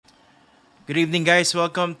Good evening guys,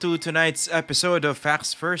 welcome to tonight's episode of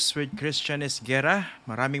Facts First with Christian Esguerra.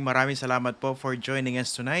 Maraming salamat po for joining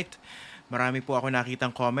us tonight. Marami po ako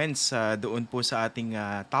nakitang comments doon po sa ating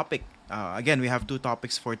topic. Again, we have two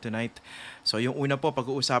topics for tonight. So yung una po,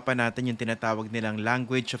 pag-uusapan natin yung tinatawag nilang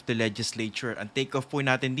language of the legislature. Ang take-off po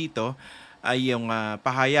natin dito ay yung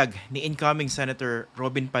pahayag ni incoming Senator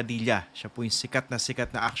Robin Padilla. Siya po yung sikat na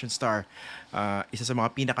action star. Isa sa mga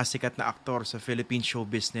pinakasikat na aktor sa Philippine show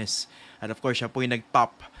business. At of course, siya po yung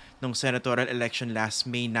nag-top nung senatorial election last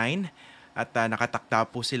May 9. At nakatakda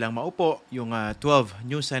po silang maupo yung 12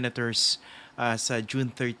 new senators sa June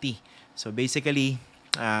 30. So basically,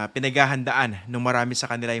 pinaghahandaan ng marami sa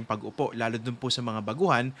kanila yung pag-upo, lalo dun po sa mga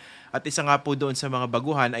baguhan. At isa nga po doon sa mga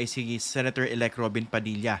baguhan ay si Senator-elect Robin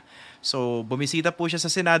Padilla. So bumisita po siya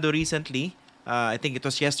sa Senado recently. I think it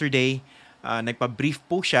was yesterday. Nagpa-brief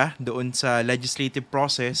po siya doon sa legislative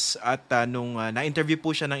process at nung na-interview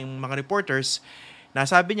po siya ng mga reporters,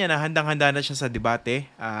 nasabi niya na handang-handa na siya sa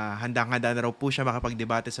debate. Handang-handa na raw po siya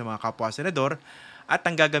makapag-debate sa mga kapwa-senador at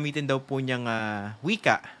ang gagamitin daw po niyang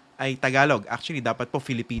wika ay Tagalog. Actually, dapat po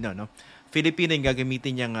Filipino, no? Filipino yung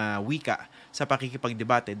gagamitin niyang wika sa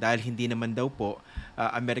pakikipagdebate dahil hindi naman daw po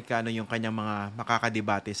Amerikano yung kanyang mga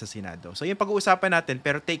makakadebate sa Senado. So, yung pag-uusapan natin,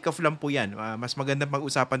 pero take-off lang po yan. Mas magandang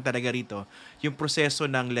pag-usapan talaga rito yung proseso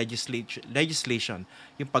ng legislation,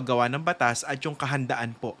 yung paggawa ng batas at yung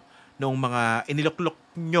kahandaan po ng mga iniluklok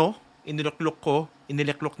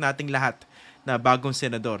nating lahat na bagong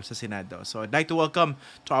senador sa Senado. So I'd like to welcome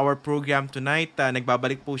to our program tonight.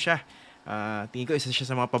 Nagbabalik po siya. Tingin ko isa siya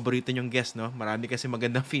sa mga paborito niyong guest, no? Marami kasi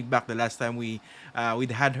magandang feedback the last time we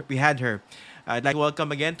had her. I'd like to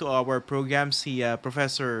welcome again to our program si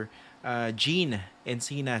Professor Jean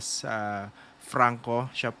Encinas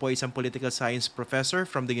Franco. Siya po isang political science professor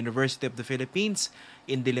from the University of the Philippines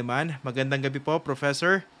in Diliman. Magandang gabi po,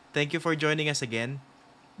 Professor. Thank you for joining us again.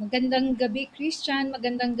 Magandang gabi, Christian.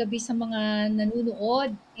 Magandang gabi sa mga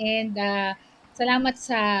nanonood. And salamat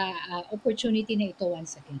sa opportunity na ito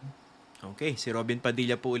once again. Okay, si Robin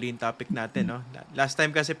Padilla po uli yung topic natin, no. Last time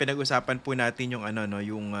kasi pinag-usapan po natin yung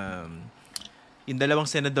yung dalawang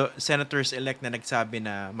senators elect na nagsabi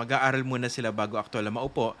na mag-aaral muna sila bago aktual na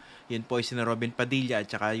maupo. Yun po ay sina Robin Padilla at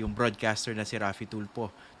saka yung broadcaster na si Raffy Tulfo.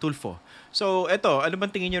 So, eto, ano bang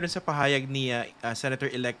tingin niyo rin sa pahayag ni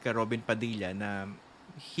Senator-elect Robin Padilla na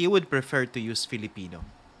he would prefer to use Filipino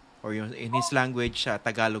or yung in his language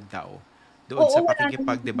Tagalog daw doon Oo, sa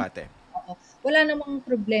pakikipagdebate? oo, wala namang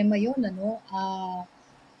problema yun.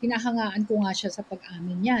 Hinahangaan ko nga siya sa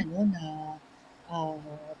pag-amin niya, no, na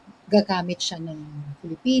gagamit siya ng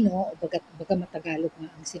Filipino o baga Tagalog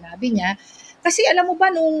nga ang sinabi niya. Kasi alam mo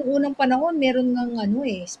ba, noong unang panahon, meron ng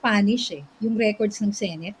Spanish yung records ng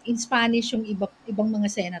Senate. In Spanish yung ibang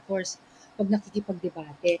mga senators pag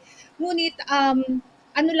nakikipagdebate. Ngunit,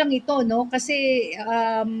 ano lang ito, no? Kasi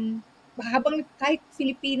habang kahit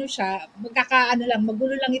Filipino siya,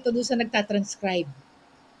 magulo lang ito doon sa nagtatranscribe.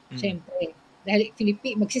 Mm. Siyempre. Dahil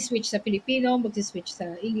magsiswitch sa Filipino, magsiswitch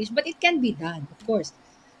sa English. But it can be done, of course.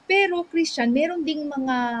 Pero Christian, meron ding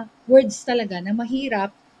mga words talaga na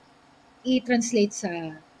mahirap i-translate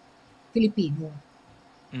sa Filipino.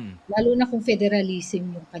 Mm. Lalo na kung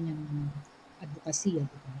federalism yung kanyang advokasya,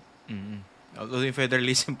 di ba? Mm. Although yung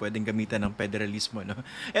federalism, pwedeng gamitan ng federalismo, no?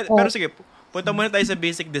 Pero O, sige, punta muna tayo sa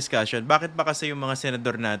basic discussion. Bakit ba kasi yung mga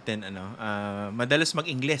senador natin, madalas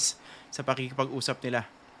mag-Ingles sa pakikipag-usap nila?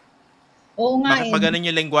 oo nga Bakit ba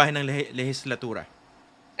ganun yung lengguwahe ng lehislatura?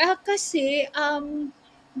 Kasi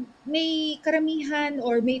may karamihan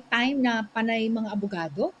or may time na panay mga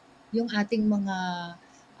abogado, yung ating mga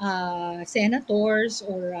senators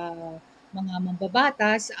or mga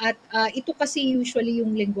mambabatas at ito kasi usually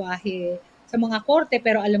yung lengguwahe sa mga korte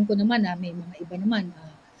pero alam ko naman na may mga iba naman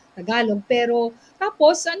Tagalog pero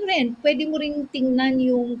tapos ano rin pwede mo ring tingnan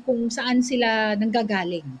yung kung saan sila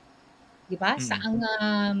nanggagaling, 'di ba? Mm. Saang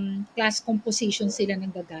class composition sila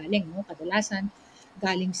nanggagaling, no? Kadalasan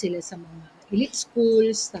galing sila sa mga elite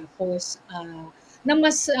schools tapos na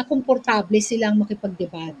mas komportable silang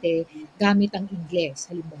makipagdebate gamit ang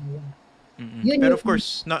Ingles halimbawa. Mm. Yun Pero yung of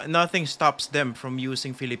course, nothing stops them from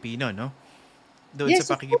using Filipino, no? Doon sa yes,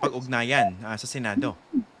 of course. pakikipag-ugnayan sa Senado.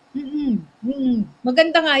 Mm, mm.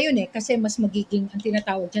 Maganda nga yun kasi mas magiging, ang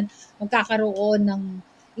tinatawag dyan, magkakaroon ng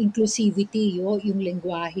inclusivity yung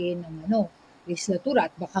lengguwahe ng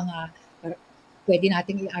legislatura at baka nga pwede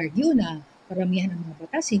nating i-argue na karamihan ng mga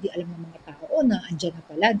batas hindi alam ng mga tao na andyan na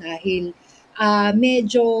pala dahil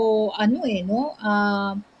medyo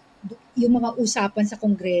yung mga usapan sa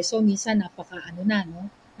Kongreso minsan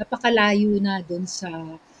napakalayo na doon sa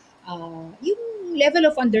yung level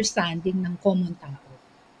of understanding ng common tao.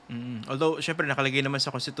 Although syempre nakalagay naman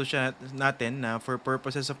sa constitution natin na for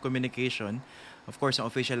purposes of communication, of course,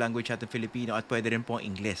 ang official language natin Filipino at puwede rin po ang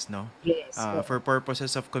Ingles, 'no? Yes, For oo.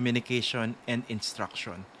 purposes of communication and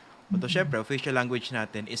instruction. Although Mm. syempre official language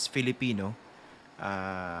natin is Filipino,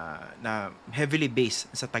 na heavily based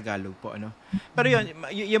sa Tagalog po, ano. Pero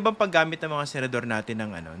Mm. 'yun bang paggamit ng mga senador natin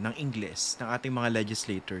ng ano, ng Ingles, ng ating mga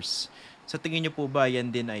legislators, sa tingin niyo po ba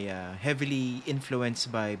 'yan din ay, heavily influenced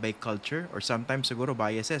by culture or sometimes siguro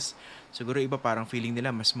biases? Siguro iba parang feeling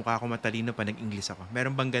nila mas mukha akong matalino 'pag nag-English ako.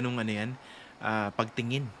 Meron bang gano'ng ano 'yan,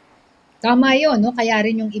 pagtingin? Tama 'yun 'no, kaya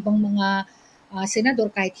rin yung ibang mga,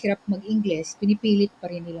 senador kahit hirap mag-Ingles, pinipilit pa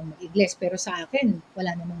rin nilang mag-Ingles. Pero sa akin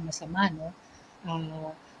wala namang masama 'no. Ah,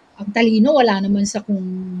 ang talino wala naman sa kung,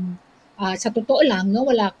 sa totoo lang 'no,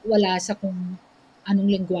 wala wala sa kung anong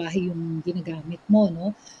lengguwahe yung ginagamit mo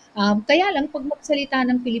 'no. Kaya lang 'pag magsalita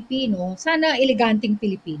ng Pilipino, sana eleganteng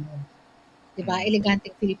Pilipino. 'Di ba, Mm.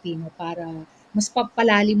 eleganteng Filipino para mas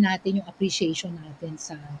papalalim natin yung appreciation natin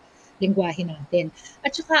sa lengguwahe natin. At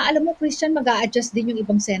saka alam mo Christian, mag-a-adjust din yung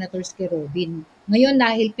ibang senators kay Robin. Ngayon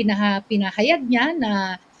dahil pinahayag niya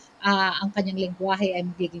na ang kanyang lengguwahe ay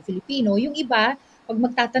magiging Filipino, yung iba, pag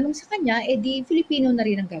magtatanong sa kanya, di Filipino na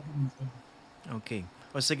rin ang gagamitin. Okay.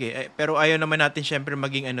 O sige, pero ayaw naman natin siyempre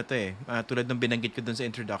maging ano 'to, tulad ng binanggit ko dun sa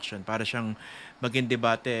introduction, para siyang maging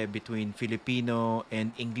debate between Filipino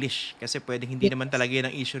and English. Kasi puwedeng hindi naman Yes, talaga 'yan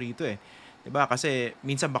ang issue rito, eh. 'Di ba? Kasi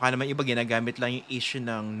minsan baka naman iba ginagamit lang yung issue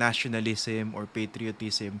ng nationalism or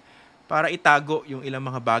patriotism para itago yung ilang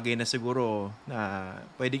mga bagay na siguro na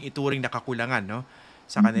puwedeng ituring na kakulangan, 'no,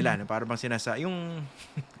 sa kanila, mm, na para bang yung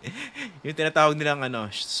yung tinatawag nilang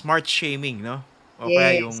ano, smart shaming, 'no? O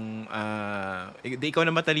kaya yes, yung, di ikaw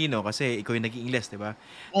na matalino kasi ikaw yung nag-i-Ingles, 'di ba?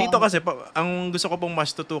 Dito oo. kasi ang gusto ko pong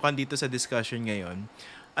mas tutukan dito sa discussion ngayon,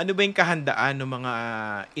 ano ba yung kahandaan ng mga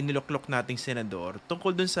iniluklok nating senador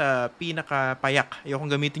tungkol dun sa pinakapayak?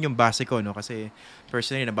 Ayokong gamitin yung base ko, 'no, kasi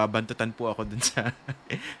personally nababantutan po ako dun sa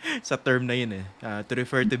sa term na yun, to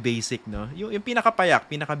refer to basic, 'no? Yung pinakapayak,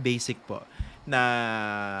 pinaka-basic po na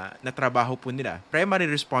na trabaho po nila, primary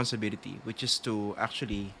responsibility, which is to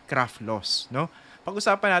actually craft laws, 'no?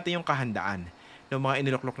 Pag-usapan natin yung kahandaan ng mga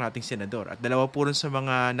iniluklok nating senador. At dalawa po rin sa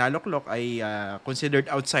mga naluklok ay considered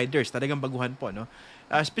outsiders, talagang baguhan po, no?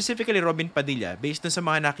 Specifically, Robin Padilla, based dun sa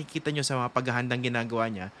mga nakikita nyo sa mga paghahandang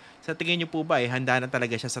ginagawa niya, sa tingin nyo po ba ay handa na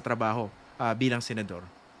talaga siya sa trabaho bilang senador?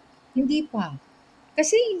 Hindi pa.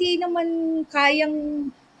 Kasi hindi naman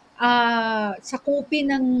kayang,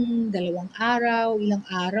 sakupin ng 2 araw, ilang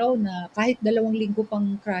araw na kahit 2 linggo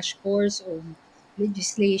pang crash course o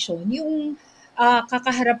legislation yung,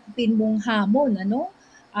 kakaharapin mong hamon ano,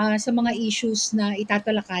 sa mga issues na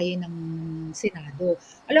itatalakayin ng Senado.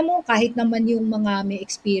 Alam mo kahit naman yung mga may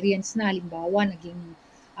experience na halimbawa naging,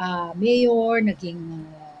 mayor, naging,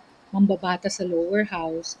 mambabata sa lower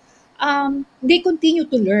house, they continue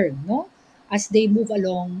to learn 'no, as they move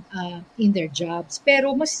along in their jobs.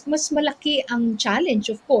 Pero mas malaki ang challenge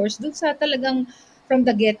of course dun sa talagang from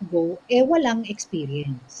the get-go, walang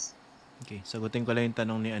experience. Okay, sagutin ko lang yung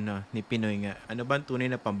tanong ni ano, ni Pinoy nga. Ano ba ang tunay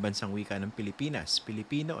na pambansang wika ng Pilipinas?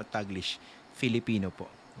 Filipino o Taglish? Filipino po.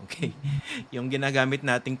 Okay. Yung ginagamit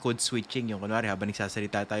nating code switching, yung kunwari habang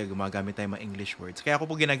nagsasalita tayo, gumagamit tayo mga English words. Kaya ako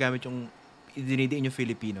po ginagamit yung dinidiin yung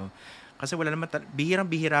Filipino. Kasi wala naman,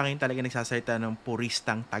 bihirang-bihira ngayon talaga nagsasalita ng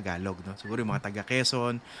puristang Tagalog, no? Siguro yung mga taga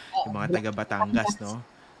Quezon, Oo, yung mga taga Batangas, Batangas. no?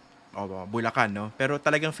 O Bulacan, no? Pero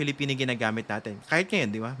talagang Filipino yung ginagamit natin. Kahit ngayon,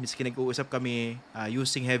 di ba? Miski nag-uusap kami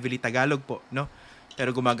using heavily Tagalog po, no?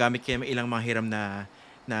 Pero gumagamit kami ilang mga hiram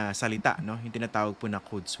na salita, no? Yung tinatawag po na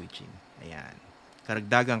code switching. Ayan.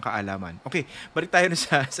 Karagdagang kaalaman. Okay, balik tayo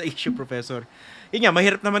sa issue, Professor. Yun nga,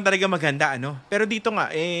 mahirap naman talaga maghanda, ano? Pero dito nga,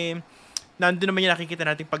 nandun naman yung nakikita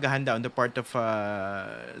nating paghahanda on the part of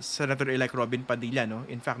Senator-elect Robin Padilla, no?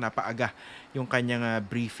 In fact, napaaga yung kanyang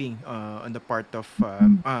briefing on the part of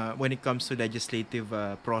when it comes to legislative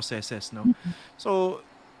processes, no? So,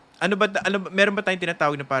 meron ba tayong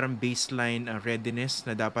tinatawag na parang baseline readiness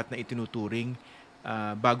na dapat na itinuturing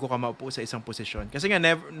bago ka maupo sa isang posisyon? Kasi nga,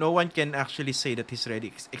 no one can actually say that he's ready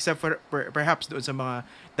except for perhaps doon sa mga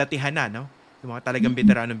datihan na, no? Yung mga talagang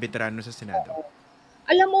veterano sa Senado.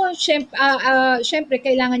 Alam mo siyempre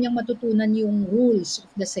kailangan niyang matutunan yung rules of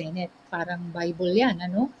the Senate, parang Bible 'yan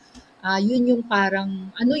ano. Yun yung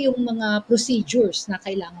parang ano yung mga procedures na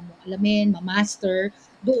kailangan mong alamin, ma-master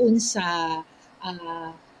doon sa,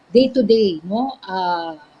 ah, day-to-day 'no,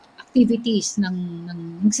 activities ng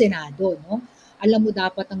Senado 'no. Alam mo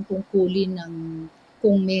dapat ang tungkulin ng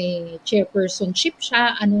kung may chairpersonship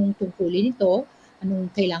siya, anong tungkulin nito, anong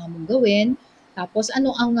kailangan mong gawin, tapos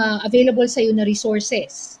ano ang, available sa'yo na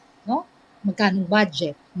resources 'no. magkanong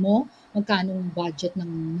budget mo, magkanong budget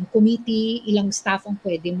ng committee, ilang staff ang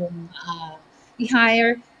pwede mong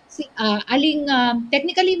i-hire.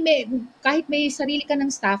 Technically, kahit may sarili ka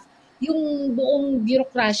ng staff, yung buong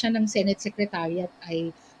bureaucracia ng Senate Secretariat ay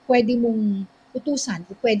pwede mong utusan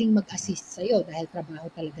o pwedeng mag-assist sa'yo dahil trabaho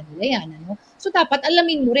talaga nila yan. Ano? So, dapat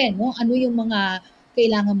alamin mo rin no? Ano yung mga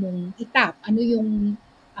kailangan mong itap, ano yung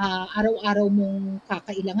araw-araw mong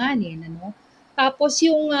kakailanganin. Ano? Tapos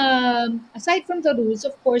yung aside from the rules,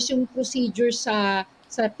 of course, yung procedure sa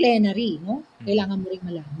plenary, no? Mm. Kailangan mo ring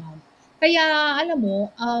malaman. Kaya alam mo,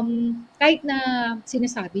 kahit na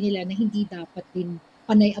sinasabi nila na hindi dapat din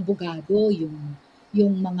panay abogado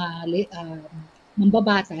yung mga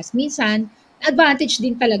mambabatas, minsan advantage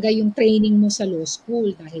din talaga yung training mo sa law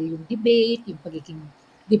school dahil yung debate, yung pagiging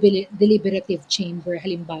deliberative chamber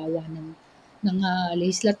halimbawa ng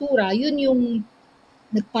legislatura, yun yung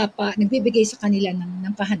nagbibigay sa kanila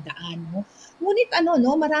ng kahandaan, no? Ngunit ano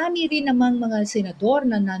 'no, marami rin namang mga senador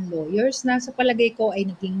na non-lawyers na sa palagay ko ay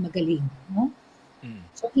naging magaling, no? Mm.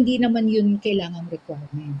 So hindi naman 'yun kailangang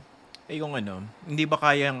requirement. Eh yung ano, hindi ba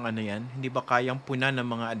kayang ano yan? Hindi ba kayang punan ng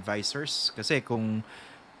mga advisors? Kasi kung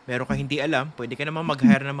meron ka hindi alam, pwede ka naman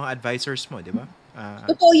mag-hire ng mga advisors mo, di ba?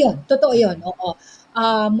 Totoo 'yun, Mm. oo.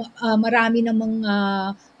 Marami namang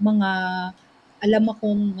mga alam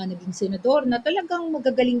akong naging senador na talagang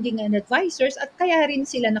magagaling din ang advisors at kaya rin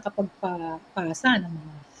sila nakapagpasa ng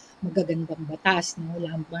mga magagandang batas, no,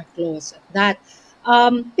 landmark laws at that.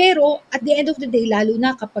 Pero at the end of the day, lalo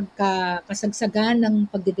na kapag kasagsagan ng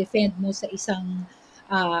pagde-defend mo sa isang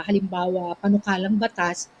halimbawa panukalang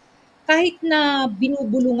batas, kahit na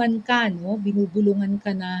binubulungan ka 'no, binubulungan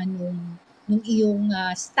ka na nung iyong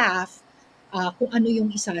staff, kung ano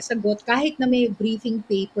yung isasagot kahit na may briefing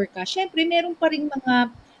paper ka, siyempre meron pa ring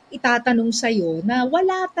mga itatanong sa'yo na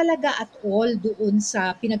wala talaga at all doon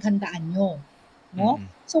sa pinaghandaan niyo, 'no?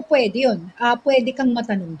 Mm. So puwede 'yun, puwede kang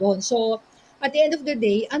matanong do'n. So, at the end of the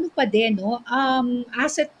day, ano pa din 'no,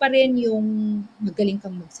 asset pa rin yung magaling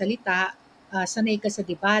kang magsalita, sanay ka sa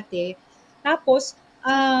debate, tapos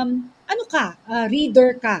ano ka,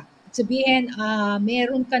 reader ka. Sabihin,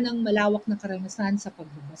 meron ka ng malawak na karanasan sa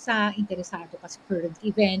pagbabasa, interesado ka sa current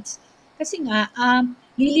events. Kasi nga,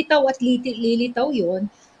 lilitaw at lilitaw yon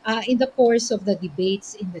in the course of the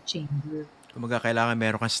debates in the chamber. Kumbaga, kailangan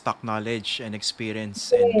meron kang stock knowledge and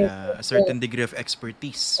experience and Yes, a oo. certain degree of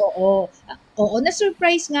expertise. Oo. Oo,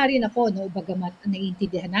 na-surprise nga rin ako 'no, bagamat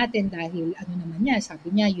naiintindihan natin dahil ano naman niya,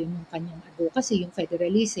 sabi niya yun yung kanyang advocacy, yung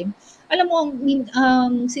federalism. Alam mo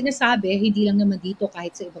ang sinasabi hindi lang naman dito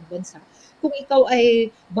kahit sa ibang bansa, kung ikaw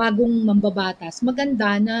ay bagong mambabatas,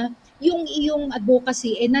 maganda na yung iyong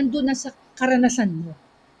advocacy, eh, nandun na sa karanasan mo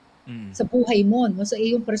Mm. sa buhay mo 'no, sa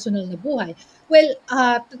iyong personal na buhay. Well,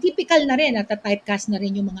 typical na rin nata-typecast na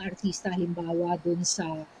rin yung mga artista halimbawa dun sa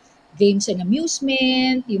games and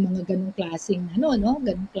amusement, yung mga ganong klaseng ano 'no,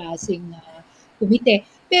 ganong klaseng, komite.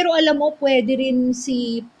 Pero alam mo puwede rin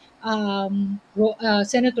si,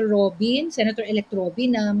 Senator-elect Robin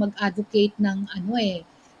na mag-advocate ng ano, eh,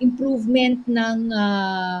 improvement ng,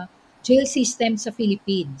 jail system sa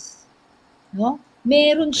Philippines. 'No?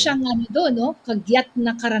 Meron Okay. siyang ano dun 'no, kagyat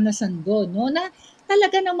na karanasan dun 'no, na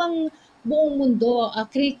talaga namang buong mundo,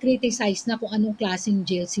 criticize na kung anong klaseng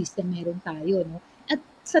jail system meron tayo 'no. At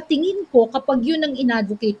sa tingin ko kapag yun ang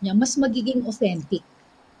in-advocate niya mas magiging authentic.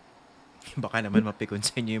 Baka naman mapikon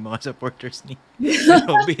sa inyo yung mga supporters ni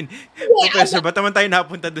Robin. Hindi, Professor, ba't naman tayo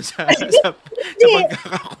napunta doon sa hindi,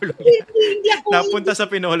 pagkakakulong niya? hindi ako hindi Napunta sa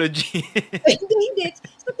pinology. hindi.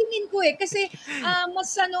 Sa tingin ko, eh, kasi,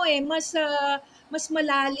 mas ano, eh, mas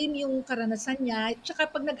malalim yung karanasan niya, tsaka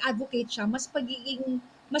 'pag nag-advocate siya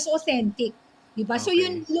mas authentic, 'di ba? So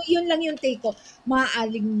Okay. yun lang yung take ko.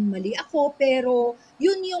 Maaaring mali ako, pero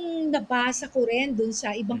yun yung nabasa ko rin dun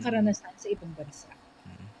sa ibang Mm. karanasan sa ibang bansa.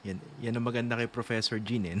 Yan ang maganda kay Professor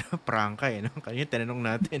Jean eh, no? Prangka eh, no? Kanina tinanong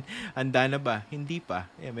natin, handa na ba? Hindi pa.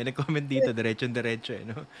 May nag-comment dito, diretso eh,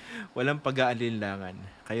 no? Walang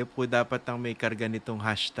pag-aalinlangan. Kayo po dapat ang may karga nitong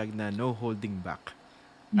hashtag na no holding back.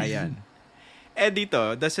 Ayan. Eh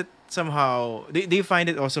dito, does it somehow, do you find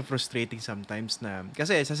it also frustrating sometimes na,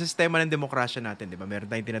 kasi sa sistema ng demokrasya natin, di ba, meron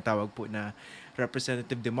tayong tinatawag po na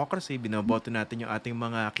representative democracy, binoboto natin yung ating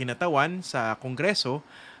mga kinatawan sa kongreso,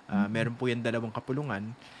 meron po yan dalawang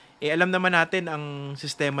kapulungan. Eh alam naman natin ang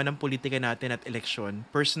sistema ng politika natin at eleksyon,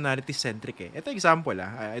 personality-centric eh. Ito example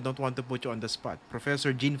I don't want to put you on the spot.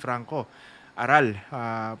 Professor Jean Franco, aral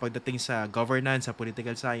pagdating sa governance, sa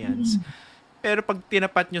political science. Mm. Pero pag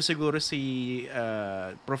tinapat nyo siguro si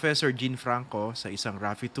Professor Jean Franco sa isang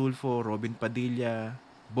Raffy Tulfo, Robin Padilla,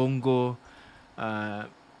 Bongo,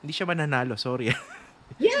 hindi siya mananalo, sorry.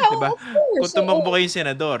 Yeah, 'Di ba? of Kung course. tumakbo Oo. kayong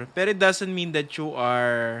senador, pero it doesn't mean that you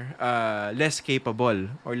are less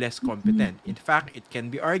capable or less Mm. competent. In fact, it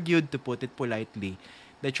can be argued, to put it politely,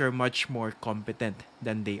 that you're much more competent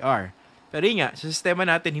than they are. Pero yun nga, sa sistema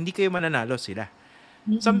natin, hindi kayo mananalo sila.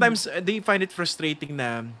 Mm. Sometimes, they find it frustrating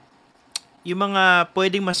na yung mga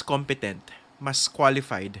pwedeng mas competent, mas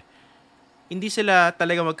qualified, hindi sila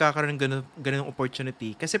talaga magkakaroon ng ganung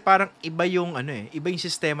opportunity kasi parang iba yung ano iba yung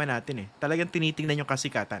sistema natin eh. Talagang tinitingnan yung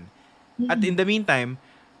kasikatan. At in Mm. the meantime,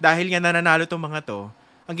 dahil nga nananalo tong mga to,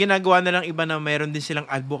 ang ginagawa na lang iba na meron din silang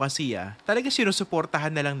advokasya, talaga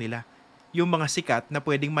sinusuportahan na lang nila yung mga sikat na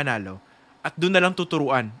pwedeng manalo at doon na lang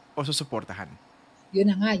tuturuan o susuportahan.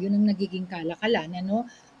 Yun na nga, yun ang nagiging kalakalan ano.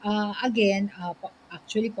 Again,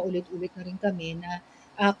 actually paulit-ulit na rin kami na,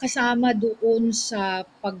 kasama doon sa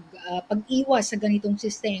pag-iwas sa ganitong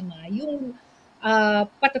sistema yung,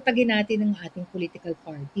 patatagin natin ng ating political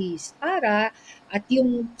parties para at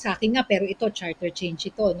yung sa'kin nga pero ito charter change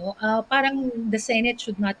ito 'no, parang the Senate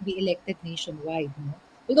should not be elected nationwide 'no.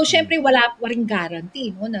 Although Mm. siyempre wala pa ring guarantee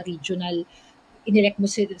 'no na regional inelect mo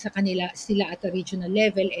sila at a regional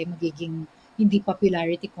level, eh, magiging hindi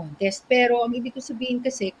popularity contest. Pero ang ibig ko sabihin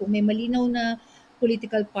kasi kung may malinaw na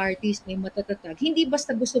political parties, may matatatag, hindi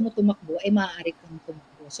basta gusto mo tumakbo, eh maaari kang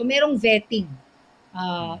tumakbo. So merong vetting.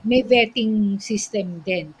 Mm. May vetting system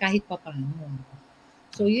din kahit papaano.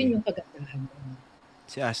 So yun Okay. yung kagandahan doon.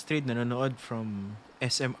 Si Astrid nanonood from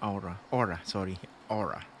SM Aura. Aura, sorry.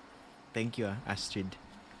 Aura. Thank you, Astrid.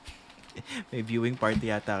 May viewing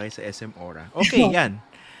party yata kayo sa SM Aura. Okay, yan.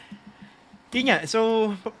 Yun nga,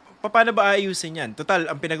 so paano ba ayusin yan? Total,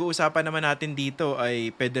 ang pinag-uusapan naman natin dito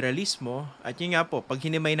ay federalismo. At yun nga po, pag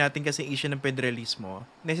hinimay natin kasi issue ng federalismo,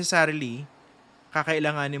 necessarily,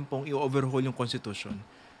 kakailanganin pong i-overhaul yung constitution.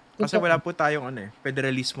 Kasi wala Totoo. po tayong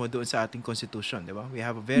federalismo doon sa ating constitution, di ba? We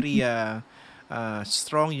have a very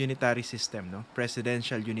strong unitary system, no?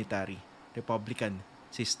 Presidential unitary, republican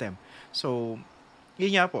system. So,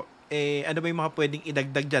 yun nga po. Ano ba yung mga pwedeng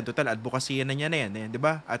idagdag dyan? Total, advokasya na niya na yan, di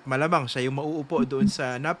ba? At malamang siya yung mauupo doon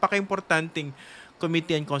sa napaka-importanting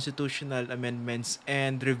Committee on Constitutional Amendments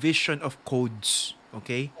and Revision of Codes.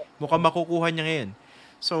 Okay? Mukhang makukuha niya ngayon.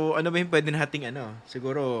 So, ano ba yung pwede nating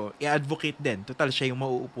siguro, i-advocate din. Total, siya yung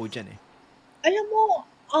mauupo dyan eh. Alam mo,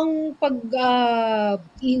 ang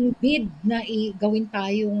yung bid na gawin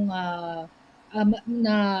tayong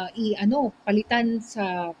na palitan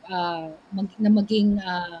sa na maging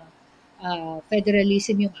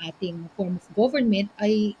federalism yung ating form of government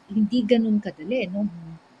ay hindi ganun kadali, no?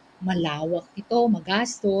 Malawak ito,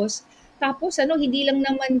 magastos. Tapos hindi lang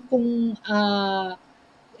naman kung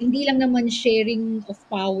hindi lang naman sharing of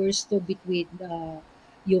powers to between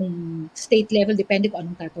yung state level, depende kung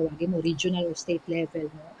anong tatawagin mo, regional or state level,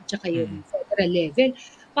 no? At saka Mm. yung federal level.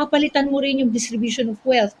 Papalitan mo rin yung distribution of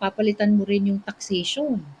wealth, papalitan mo rin yung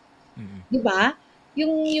taxation. Mm. Di ba?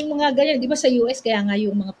 Yung mga ganyan, di ba sa US, kaya nga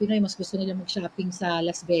yung mga Pinoy, mas gusto nila mag-shopping sa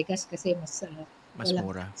Las Vegas kasi mas Mas walang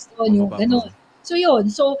mura tax doon, o yung mababaw. gano'n. So yun,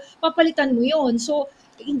 so papalitan mo yun. So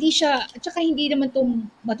hindi siya, at saka hindi naman to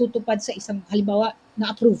matutupad sa isang, halimbawa,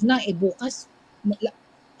 na-approve na, eh bukas,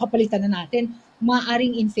 papalitan na natin.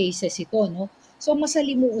 Maaring in phases ito, no? So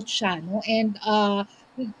masalimuot siya, no? And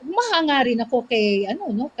mahanga rin ako kay,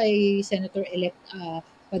 no, kay Senator-elect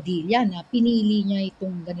Padilla na pinili niya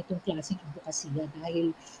itong ganitong klaseng advokasya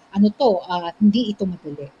dahil hindi ito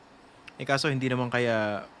madali. Kaso hindi naman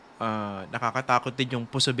kaya nakakatakot din yung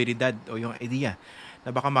posibilidad o yung idea na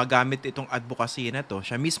baka magamit itong advocacy na to,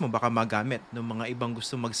 siya mismo baka magamit ng mga ibang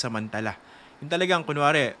gusto magsamantala. Yung talagang,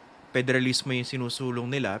 kunwari, federalismo yung sinusulong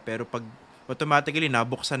nila, pero pag automatically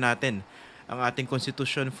nabuksan natin ang ating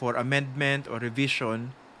constitution for amendment or revision,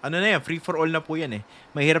 ano na yan, free for all na po yan eh.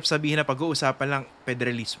 Mahirap sabihin na pag-uusapan lang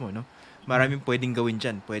federalismo, no? Maraming pwedeng gawin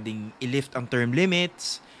dyan. Pwedeng i-lift ang term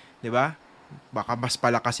limits, di ba? Baka mas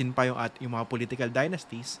palakasin pa yung mga political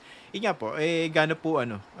dynasties. Yun nga po, gaano po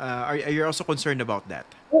are you also concerned about that?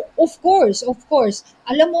 Of course, of course.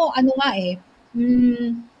 Alam mo,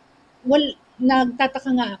 nagtataka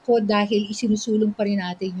nga ako dahil isinusulong pa rin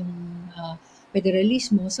natin yung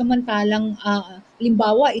federalismo samantalang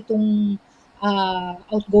limbawa itong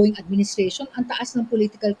outgoing administration ang taas ng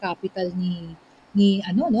political capital ni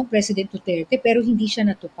President Duterte pero hindi siya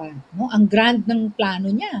natupad, no? Ang grand ng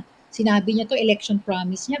plano niya. Sinabi niya to election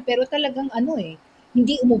promise niya pero talagang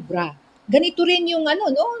hindi umubra. Ganito rin yung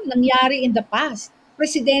nangyari in the past.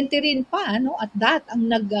 Presidente rin pa at that ang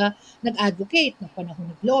nag-advocate ng panahon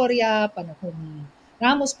ni Gloria, panahon ni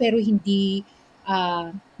Ramos pero ah,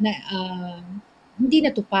 na, ah, hindi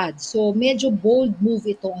natupad. So medyo bold move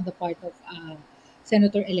ito on the part of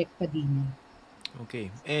Senator-elect Padilla.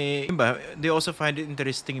 Okay. Yun ba, they also find it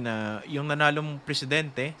interesting na yung nanalong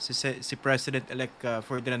presidente, si President-elect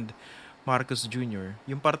Ferdinand Marcos Jr.,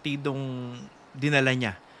 yung partidong dinala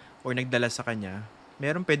niya or nagdala sa kanya,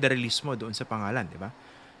 merong federalismo doon sa pangalan, di ba?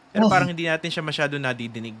 Pero Oh, parang hindi natin siya masyado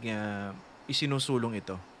nadidinig na isinusulong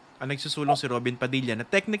ito. Ang nagsusulong si Robin Padilla na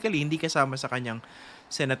technically hindi kasama sa kanyang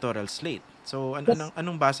senatorial slate. So,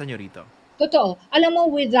 anong basa nyo rito? totoo. Alam mo,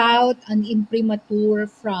 without an imprimatur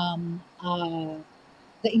from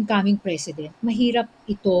the incoming president, mahirap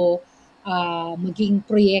ito maging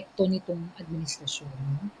proyekto nitong administrasyon.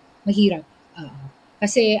 No? Mahirap.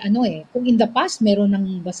 Kasi ano kung in the past meron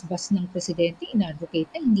ng basbas ng presidente, in-advocate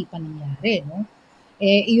na hindi pa nangyari. No?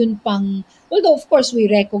 Iyon pang, although of course we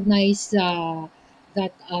recognize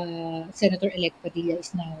that Senator-elect Padilla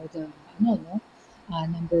is now the no,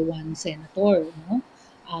 number one senator no,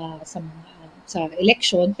 sa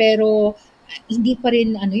election, pero hindi pa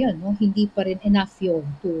rin ano yun, no, hindi pa rin enough yun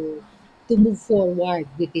to move forward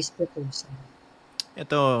with this proposal.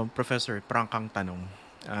 Ito, Professor, prangkang tanong.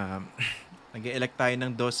 Nag-elect tayo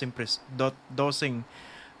ng dosing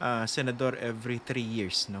senador every 3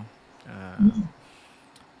 years, no? Uh, Mm.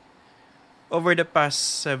 Over the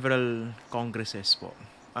past several congresses po,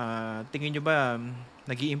 tingin nyo ba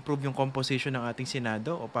nag improve yung composition ng ating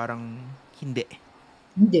Senado o parang hindi?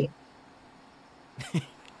 Hindi.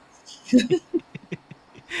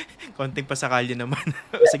 Konting pasakalyo naman.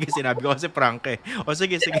 O sige, sinabi ko kasi prank eh. O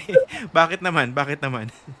sige, sige. Bakit naman? Bakit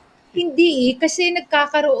naman? Hindi kasi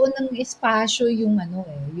nagkakaroon ng espasyo yung ano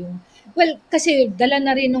yung well, kasi dala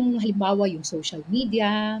na rin nung halimbawa yung social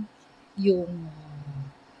media, yung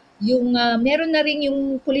meron na rin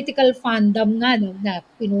yung political fandom nga 'no, na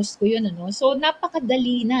pinost ko yun ano. So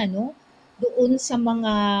napakadali na 'no, doon sa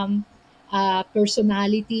mga,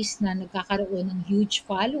 personalities na nagkakaroon ng huge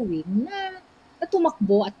following na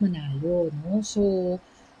tumakbo at manalo 'no. So,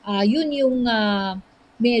 yun yung,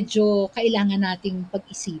 medyo kailangan nating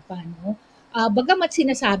pag-isipan 'no. Bagamat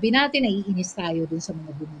sinasabi natin naiinis tayo dun sa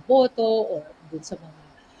mga bumoboto or dun sa mga,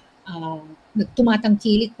 ah,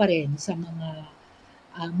 tumatangkilik pa rin sa mga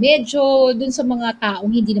medyo dun sa mga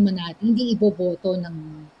taong hindi iboboto ng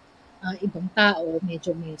ibang tao,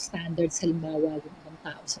 medyo may standards halimbawa yung ibang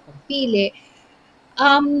tao sa pagpili,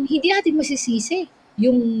 hindi natin masisisi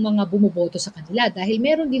yung mga bumoboto sa kanila dahil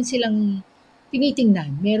meron din silang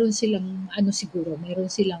tinitingnan, meron silang ano siguro,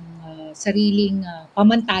 meron silang sariling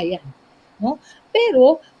pamantayan, no?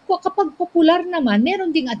 Pero kapag popular naman,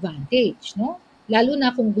 meron ding advantage, no? Lalo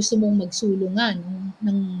na kung gusto mong magsulungan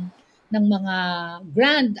ng mga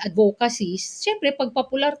grand advocacies, siyempre pag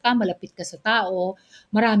popular ka, malapit ka sa tao,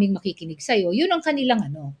 maraming makikinig sa'yo, yun ang kanilang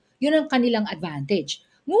advantage.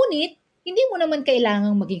 Ngunit, hindi mo naman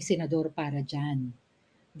kailangang maging senador para dyan,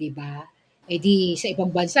 di ba? Eh di, sa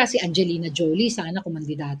ibang bansa, si Angelina Jolie, sana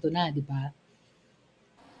kumandidato na, di ba?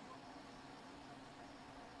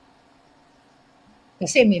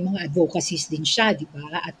 Kasi may mga advocacies din siya, di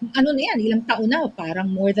ba? At ano na yan, ilang taon na,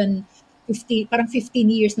 parang more than 50, parang 15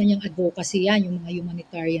 years na niyang advocacy yan, yung mga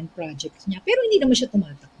humanitarian projects niya. Pero hindi naman siya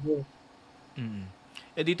tumatakbo. Mm.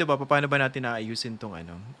 Dito ba, paano ba natin naayusin tong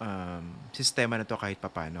sistema na to kahit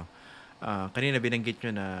papano? Kanina binanggit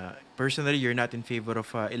nyo na personally you're not in favor of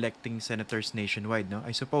electing senators nationwide, no?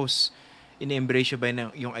 I suppose ini-embrace ba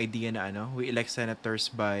yung idea na we elect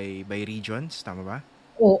senators by regions, tama ba?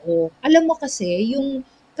 Oo. Alam mo kasi, yung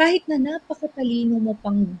kahit na napakatalino mo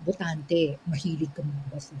pang botante, mahilig ka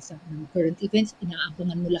magbasa ng current events,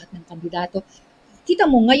 inaabangan mo lahat ng kandidato. Kita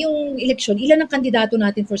mo, ngayong eleksyon, ilan ang kandidato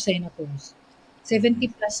natin for senators? Mm.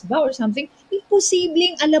 70 plus ba or something?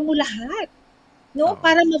 Imposibleng alam mo lahat. No? Oo.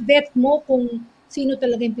 Para ma-vet mo kung sino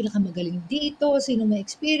talaga yung pinakamagaling dito, sino may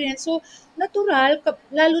experience. So, natural,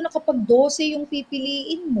 lalo na kapag 12 yung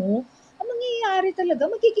pipiliin mo, ang mangyayari talaga,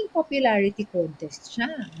 magiging popularity contest siya.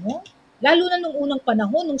 No? Lalo na nung unang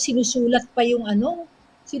panahon, nung sinusulat pa yung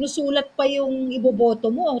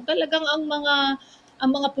iboboto mo, talagang ang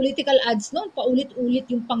mga political ads noon, paulit-ulit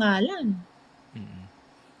yung pangalan. Mm.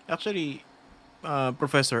 Actually,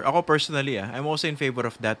 Professor, ako personally, I'm also in favor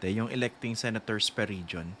of that yung electing senators per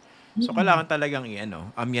region. So, Mm. kailangan talagang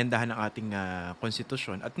amyendahan ng ating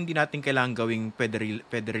konstitusyon at hindi natin kailangan gawing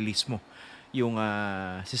federalismo yung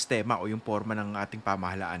sistema o yung forma ng ating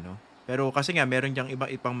pamahalaan, no? Pero kasi nga, meron diyang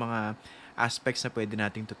ibang mga aspects na pwede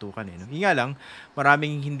nating tutukan, eh, no? Yung nga lang,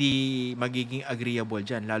 maraming hindi magiging agreeable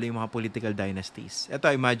dyan, lalo yung mga political dynasties.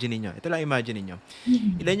 Ito lang imagine niyo.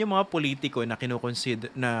 Mm. Ilan yung mga politiko na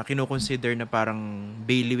kinukonsider na parang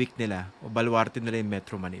bailiwick nila o baluarte nila yung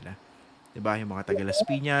Metro Manila. 'Di ba? Yung mga taga Las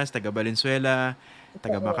Piñas, taga Valenzuela,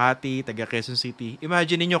 taga Totoo. Makati, taga Quezon City.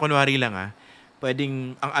 Imagine niyo kunwari lang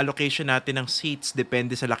pwedeng ang allocation natin ng seats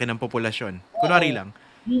depende sa laki ng populasyon. Kunwari Oo. lang,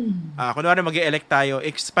 Mm. kunwari mag-elect tayo,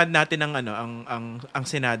 expand natin ang ang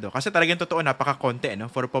Senado. Kasi talagang totoo napakakonti no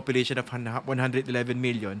for a population of 111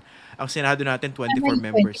 million. Ang Senado natin Tama 24 yung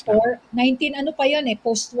members lang. 24, 19 ano pa yun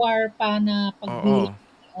post-war pa na pagbilang.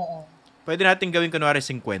 Oo. Oo. Pwede natin gawin kunwari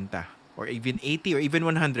 50 or even 80 or even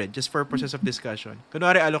 100 just for purposes of discussion.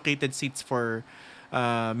 Kunwari allocated seats for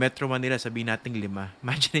Metro Manila, sabihin natin 5.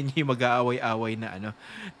 Imagine niyo yung mag-aaway-away na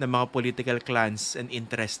na mga political clans and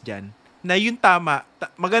interest diyan. Na yun tama,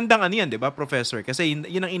 magandang ano yan, 'di ba, professor? Kasi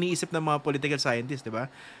yun ang iniisip ng mga political scientists, 'di ba?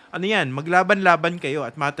 Ano yan, maglaban-laban kayo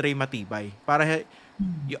at matray matibay para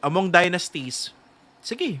Mm. among dynasties,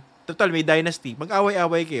 sige, total may dynasty,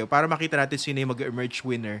 mag-away-away kayo para makita natin sino yung mag-emerge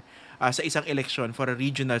winner sa isang election for a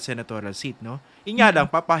regional senatorial seat, no? Yun nga lang,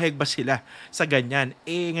 Mm. papahig ba sila sa ganyan?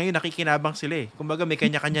 Ngayon nakikinabang sila eh. Kumbaga may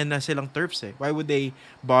kanya-kanya na silang turfs eh. Why would they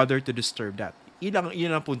bother to disturb that? Yun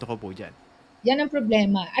ang punto ko po dyan. Yan ang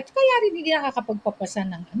problema. At kaya rin hindi nakakapagpapasa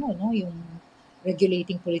ng ano, no, yung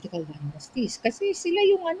regulating political dynasties. Kasi sila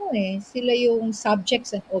yung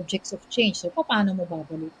subjects and objects of change. So, paano mo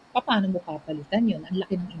papalitan yun? Ang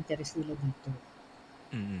laki ng interest nila dito.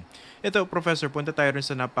 Mm. Ito, Professor, punta tayo rin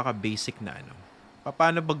sa napaka-basic na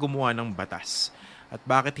Paano ba gumawa ng batas? At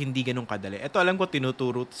bakit hindi ganun kadali? Ito alam ko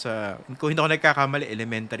tinuturo kung hindi ako nagkakamali,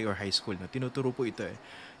 elementary or high school. No? Tinuturo po ito eh.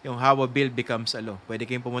 Yung how a bill becomes a law. Pwede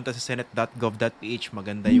kayong pumunta sa senate.gov.ph.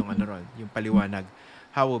 Maganda yung ron, yung paliwanag.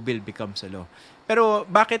 How a bill becomes a law. Pero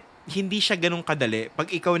bakit hindi siya ganun kadali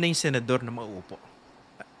pag ikaw na yung senador na mauupo?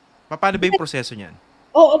 Paano ba yung proseso niyan?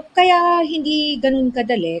 Oo, kaya hindi gano'n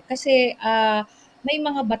kadali kasi, may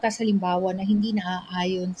mga batas halimbawa na hindi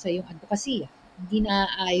naaayon sa iyong adbokasya, hindi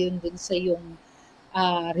naaayon dun sa iyong,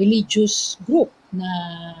 religious group na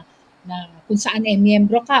na kung saan ay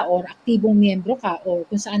miyembro ka or aktibong miyembro ka or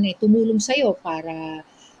kung saan ay tumulong sa'yo para,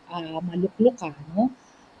 maluklok ka 'no.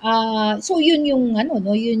 So yun yung ano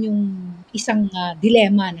 'no, yun yung isang,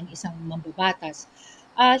 dilema ng isang mambabatas.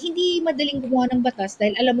 Hindi madaling gumawa ng batas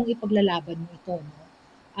dahil alam mong ipaglalaban mo ito 'no,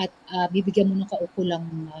 at, bibigyan mo ng kaukulang,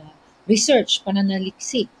 research,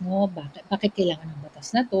 pananaliksik 'no, bakit kailangan ng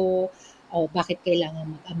batas na 'to, o bakit kailangan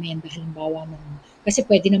mag-amenda halimbawa kasi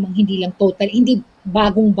puwede namang hindi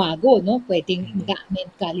bagong-bago 'no, puwedeng Mm.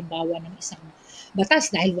 mag-a-amend ka halimbawa ng isang batas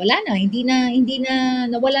dahil wala na, hindi na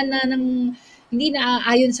nawalan na ng hindi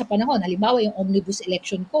naaayon sa panahon. Halimbawa yung Omnibus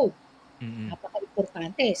Election Code, Mm.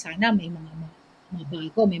 napakaimportante sana may mga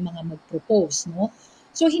mabago, may mga mag-propose 'no.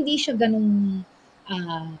 So hindi siya gano'ng,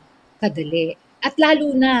 ah, kadali at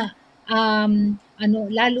lalo na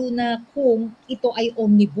kung ito ay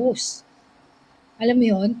omnibus. Alam mo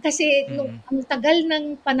 'yun? Kasi Mm. ang tagal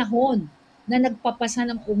ng panahon na nagpapasa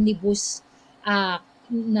ng omnibus,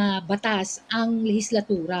 na batas ang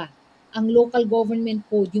lehislatura. Ang local government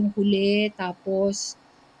code yung huli tapos,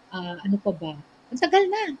 ano pa ba? Ang tagal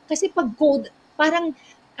na kasi 'pag code parang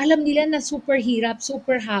alam nila na super hirap,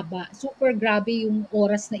 super haba, super grabe yung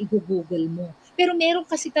oras na igo-Google mo. Pero meron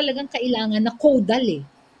kasi talagang kailangan na caudal, eh.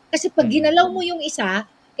 Kasi 'pag Mm. ginalaw mo yung isa,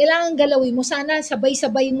 kailangan galawin mo sana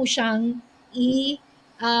sabay-sabay mo siyang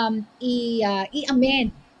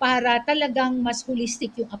i-amend para talagang mas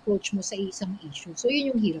holistic yung approach mo sa isang issue. So,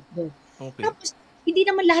 yun yung hirap do'n. Okay. Tapos, hindi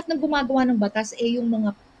naman lahat ng gumagawa ng batas, yung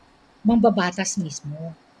mga mambabatas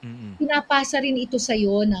mismo. Mm. Pinapasa rin ito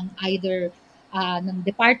sa'yo ng either, ng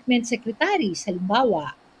department secretaries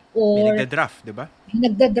halimbawa May or nagda-draft, 'di ba?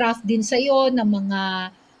 nagda-draft din sa'yo ng mga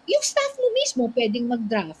yung staff mo mismo puwedeng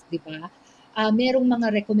mag-draft, 'di ba? Merong mga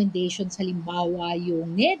recommendations halimbawa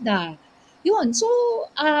yung NEDA, yun. So,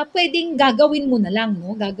 puwedeng gagawin mo na lang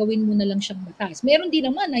 'no, gagawin mo na lang siyang batas. Meron din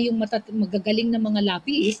naman na yung magagaling na mga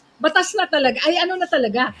lobbyist, batas na talaga ay ano na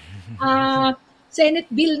talaga, Senate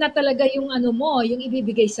bill na talaga yung ano mo, yung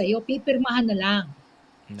ibibigay sa'yo, pipirmahan na lang.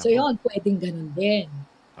 So Nako. yun, puwedeng gano'n din.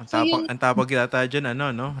 So yun Ang tawag yata diyan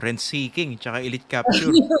rent seeking tsaka elite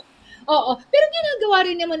capture. Oo, pero ginagawa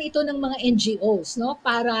rin naman ito ng mga NGOs 'no,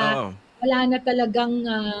 para Oo. wala na talagang,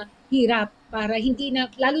 hirap para hindi na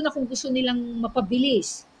lalo na kung gusto nilang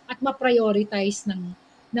mapabilis at ma-prioritize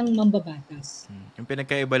ng mambabatas. Yung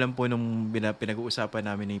pinagkaiba lang po nung pinag-uusapan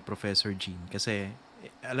namin ni Professor Jean kasi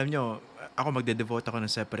alam nyo, ako magde-devote ako ng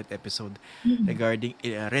separate episode Mm. regarding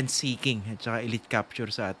rent seeking at saka elite capture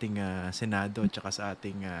sa ating Senado at saka sa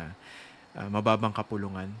ating mababang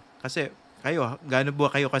kapulungan. Kasi gaano ba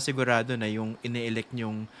kayo kasigurado na yung ine-elect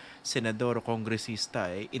nyong senador o kongresista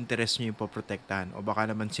interest nyo yung poprotektahan o baka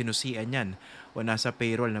naman sinusian yan o nasa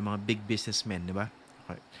payroll ng mga big businessmen, di ba?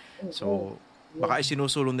 Okay. Oo, So, yun. baka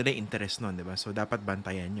isinusulong nila yung interest nun, di ba? So, dapat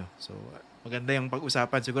bantayan nyo. So, maganda yung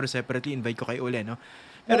pag-usapan. Siguro separately invite ko kayo uli, no?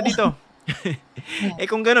 Pero Oo, dito, Oh. Eh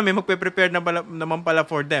kung gano'n, may magpe-prepare na pala, naman pala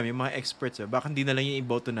for them, yung mga experts. Baka hindi na lang yung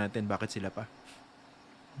iboto natin. Bakit sila pa?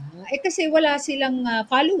 Kasi wala silang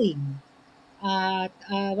following at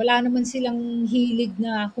wala naman silang hilig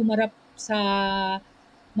na humarap sa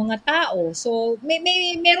mga tao. So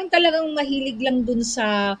meron talagang mahilig lang dun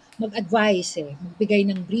sa mag-advise, magbigay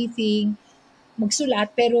ng briefing,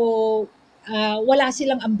 magsulat, pero wala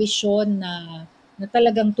silang ambisyon na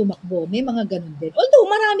talagang tumakbo. May mga ganun din. Although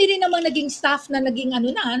marami rin namang naging staff na naging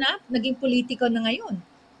naging politiko na ngayon.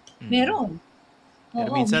 Mm. Meron. Pero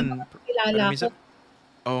Oo, may mga minsan, pero kilala ko. minsan,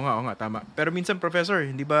 oo nga, tama. Pero minsan, professor,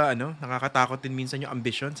 hindi ba, nakakatakot din minsan yung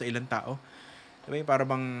ambisyon sa ilang tao? Diba yung para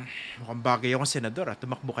bang, mukhang bagay akong senador at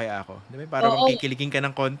tumakbo kaya ako. Diba yung para bang Oo, kikiligin ka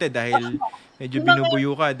ng konti dahil medyo yung mga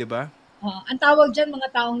binubuyo ka, di ba? ang tawag diyan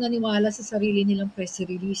mga taong naniwala sa sarili nilang press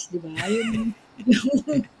release, 'di ba? Yung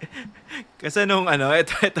Kasi nung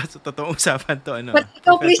ito sa totoong usapan to, pati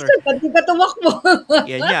ikaw professor. Christian, pati ka tumakbo.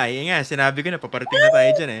 Yan nga, sinabi ko na, paparating na tayo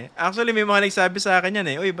dyan eh. Actually, may mga nagsabi sa akin yan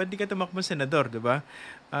eh, uy, ba't di ka tumakbo senador, di ba?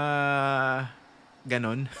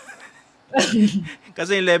 Ganon.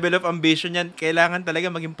 Kasi yung level of ambition yan, kailangan talaga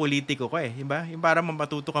maging politiko ka eh. Diba? Yung parang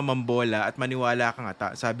matuto ka mambola at maniwala ka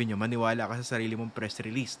nga. Sabi nyo, maniwala ka sa sarili mong press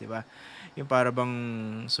release, di ba? Yung para bang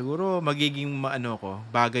siguro magiging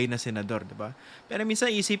bagay na senador, di ba? Pero minsan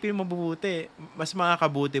isipin mo mabubuti, mas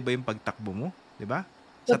makakabuti ba yung pagtakbo mo, di ba?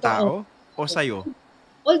 Sa Totoo. tao o sa'yo?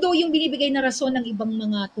 Although yung binibigay na rason ng ibang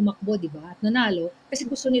mga tumakbo, 'di ba, at nanalo kasi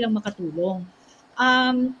gusto nilang makatulong.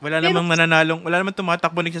 Pero Wala namang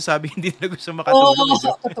tumatakbo nagsasabi hindi nila gusto oo, makatulong, eh, di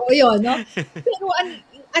ba? totoo 'yun, 'no? Pero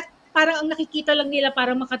at parang ang nakikita lang nila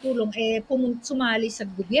para makatulong, sumali sa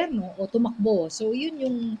gobyerno o tumakbo. So 'yun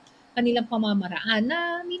yung kanilang pamamaraan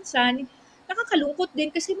na minsan nakakalungkot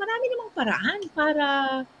din kasi marami namang paraan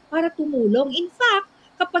para tumulong. In fact,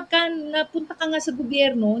 kapagka napunta ka nga sa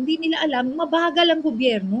gobyerno, hindi nila alam mabagal ang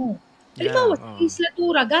gobyerno. Yeah, Halimbawa sa oo.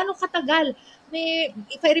 lehislatura, gaano katagal?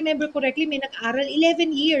 If I remember correctly, may nag-aral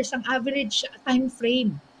 11 years ang average time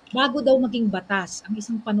frame bago daw maging batas ang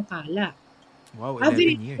isang panukala. Wow, 11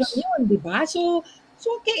 Average lang years. yun, di ba?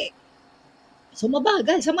 Okay. So,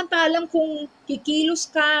 mabagal. Samantalang kung kikilos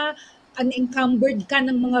ka, unencumbered ka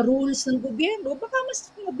ng mga rules ng gobyerno, baka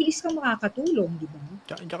mas mabilis kang makakatulong, di ba?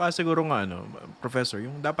 Tsaka siguro nga professor,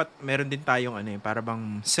 yung dapat meron din tayong para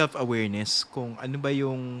bang self-awareness kung ano ba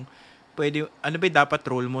yung dapat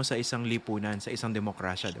role mo sa isang lipunan, sa isang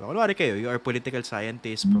demokrasya, di ba? Kunwari kayo, you are political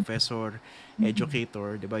scientist, professor, Mm.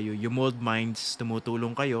 educator, di ba? You mold minds,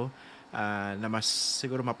 tumutulong kayo na mas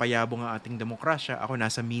siguro mapayabong ang ating demokrasya. Ako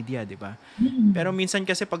nasa media, di ba? Mm. Pero minsan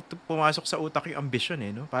kasi pag pumasok sa utak yung ambisyon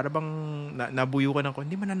no? Para bang nabuyo ka ng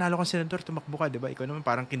hindi mananalo kang senador, tumakbo ka, 'di ba? Ikaw naman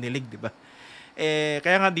parang kinilig, 'di ba?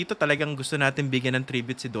 Kaya nga dito talagang gusto natin bigyan ng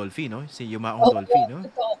tribute si Dolphy, no? Si Yumaong Oo, Dolphy, no?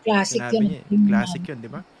 totoo. Classic Sinabi yun. niya, classic 'yun,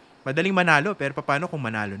 'di ba? Madaling manalo, pero paano kung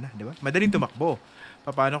manalo na, 'di ba? Madaling tumakbo.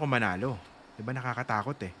 Paano kung manalo? 'Di ba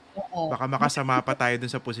nakakatakot eh. Oo. Baka makasama pa tayo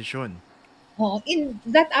dun sa posisyon. Oo, in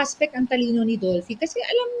that aspect ang talino ni Dolphy kasi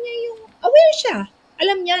alam niya yung aware siya.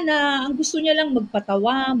 Alam niya na ang gusto niya lang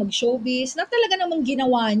magpatawa, mag-showbiz, na talaga namang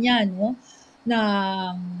ginawa niya, no? Na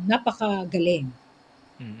napakagaling.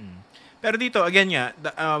 Mm. Pero dito again nga,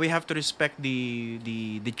 we have to respect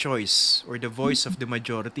the choice or the voice of the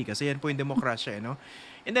majority kasi yan po yung demokrasya, no?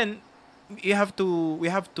 And then we have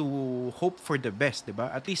to hope for the best, 'di ba?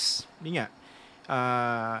 At least, yun nga,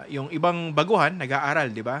 yung ibang baguhan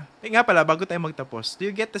nag-aaral, 'di ba? Nga pala bago tayo magtapos, do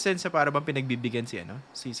you get the sense na para bang pinagbibigyan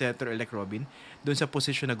si Senator-elect Robin doon sa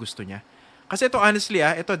posisyon na gusto niya? Kasi ito honestly,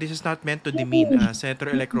 this is not meant to demean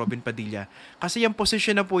Senator-elect Robin Padilla. Kasi yung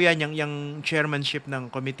position na po yan, yung chairmanship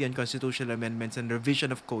ng Committee on Constitutional Amendments and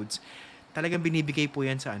Revision of Codes, talagang binibigay po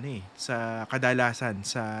yan sa kadalasan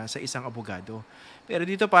sa isang abogado. Pero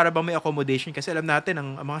dito para bang may accommodation kasi alam natin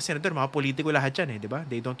ang mga senador, mga politiko lahat yan, di ba?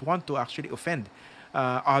 They don't want to actually offend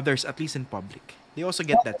others, at least in public. They also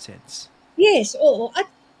get that sense. Yes, oo.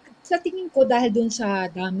 At sa tingin ko dahil dun sa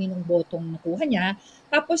dami ng botong nakuha niya,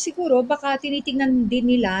 tapos siguro baka tinitingnan din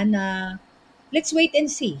nila na let's wait and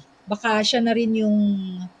see. Baka siya na rin yung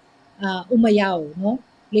umayaw, no?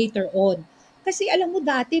 Later on. Kasi alam mo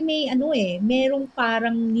dati may merong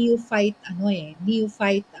parang neophyte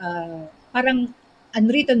parang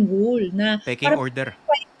unwritten rule na Peking parang order.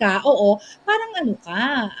 neophyte ka, oo, parang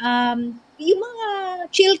yung mga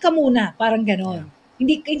chill ka muna, parang Yeah. ganon.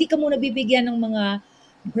 Hindi ka muna bibigyan ng mga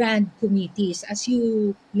grand committees as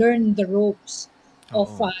you learn the ropes of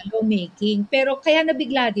Oo. lawmaking. Pero kaya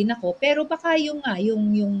nabigla din ako. Pero baka yung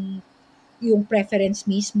preference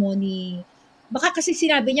mismo baka kasi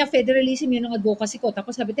sinabi niya federalism yun ang advocacy ko.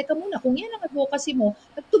 Tapos sabi, teka muna, kung yan ang advocacy mo,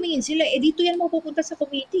 at tumingin sila, dito yan mapupunta sa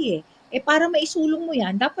committee eh. para maisulong mo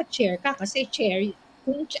yan, dapat chair ka kasi chair,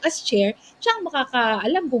 kung as chair, siya ang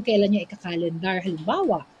makakaalam kung kailan niya ikakalendar,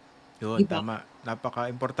 halimbawa, Yun, di ba? tama.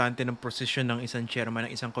 Napaka-importante ng posisyon ng isang chairman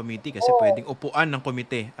ng isang committee kasi Oo, pwedeng upuan ng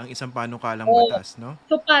komite ang isang panukalang oo. batas, no?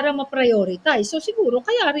 So, para ma-prioritize. So, siguro,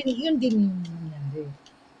 kaya rin yun din yung nangyari.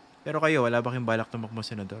 Pero kayo, wala ba kayong balak tumakbo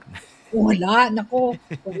senador? Wala, nako,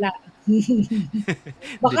 wala.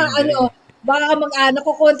 Baka Diring-diri. baka kamag-anak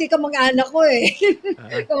ko, konti kamag-anak ko eh.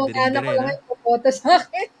 Kamag-anak ko Diring-diri, lang no? yung boboto sa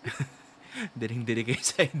akin. Diring-diri kayo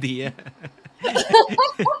sa idea.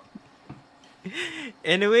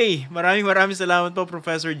 Anyway, maraming salamat po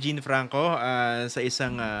Professor Jean Franco sa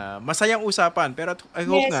isang masayang usapan. Pero I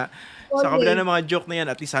hope Yes, nga, sa kabila always. ng mga joke na yan,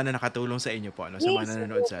 at least sana nakatulong sa inyo po, ano, sa mga Yes,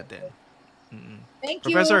 nanonood sa atin. Mm-mm. thank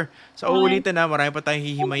you. Professor, sa Bye. uulitin na, marami pa tayong Yes,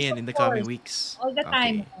 hihimayin of in the coming course. weeks. All the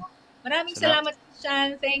time. Okay. Maraming Salamat. salamat, Christian.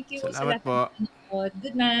 Thank you sa Salamat lahat ng po. nanonood.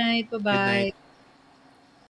 Good night. Good night. Bye-bye.